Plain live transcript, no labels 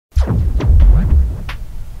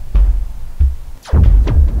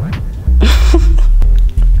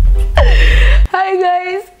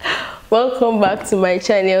Welcome back to my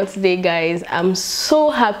channel today, guys. I'm so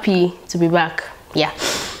happy to be back. Yeah,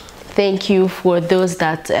 thank you for those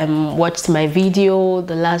that watched my video,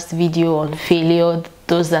 the last video on failure,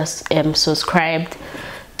 those that subscribed,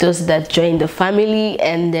 those that joined the family,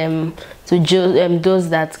 and those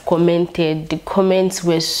that commented. The comments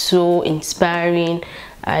were so inspiring.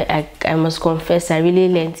 I must confess, I really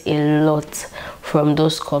learned a lot from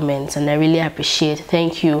those comments, and I really appreciate.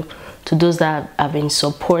 Thank you to those that have been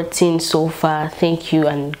supporting so far. Thank you,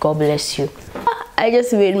 and God bless you. I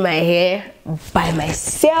just made my hair by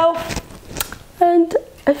myself and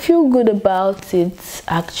I feel good about it.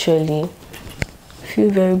 Actually, I feel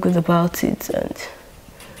very good about it. And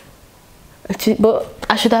actually, but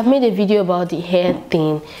I should have made a video about the hair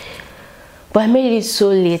thing, but I made it so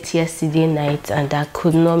late yesterday night and I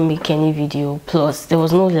could not make any video. Plus there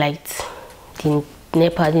was no light. The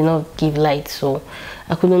NEPA did not give light, so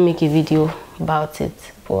I couldn't make a video about it.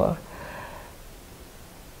 But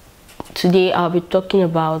today I'll be talking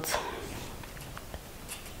about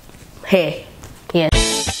hair. Yes.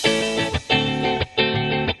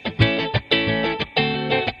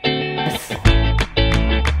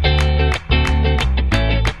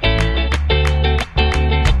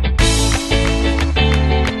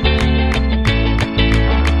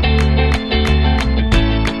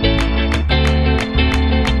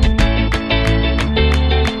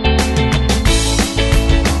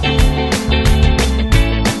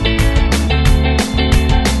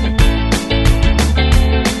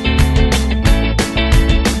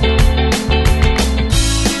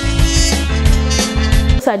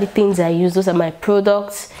 Are the things I use. Those are my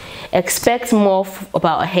products. Expect more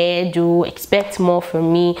about hairdo. Expect more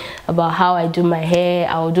from me about how I do my hair.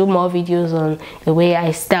 I'll do more videos on the way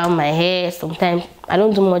I style my hair. Sometimes I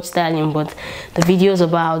don't do much styling, but the videos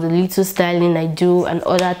about the little styling I do and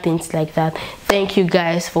other things like that. Thank you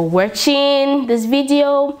guys for watching this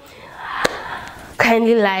video.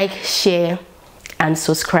 Kindly like, share, and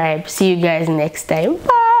subscribe. See you guys next time.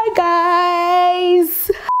 Bye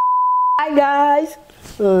guys. Bye guys.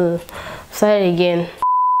 Sorry again,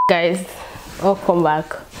 guys. Welcome back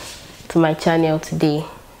to my channel today.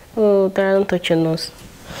 Oh, Tara, don't touch your nose.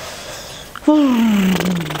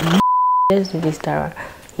 Let's do this, Tara.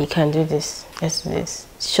 You can do this. Let's do this.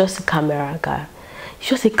 It's just a camera, guy. It's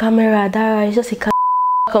just a camera, Tara. It's just a camera.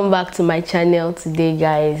 Welcome back to my channel today,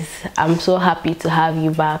 guys. I'm so happy to have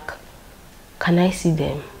you back. Can I see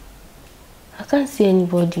them? I can't see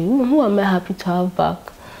anybody. Who am I happy to have back?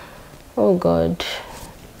 Oh God.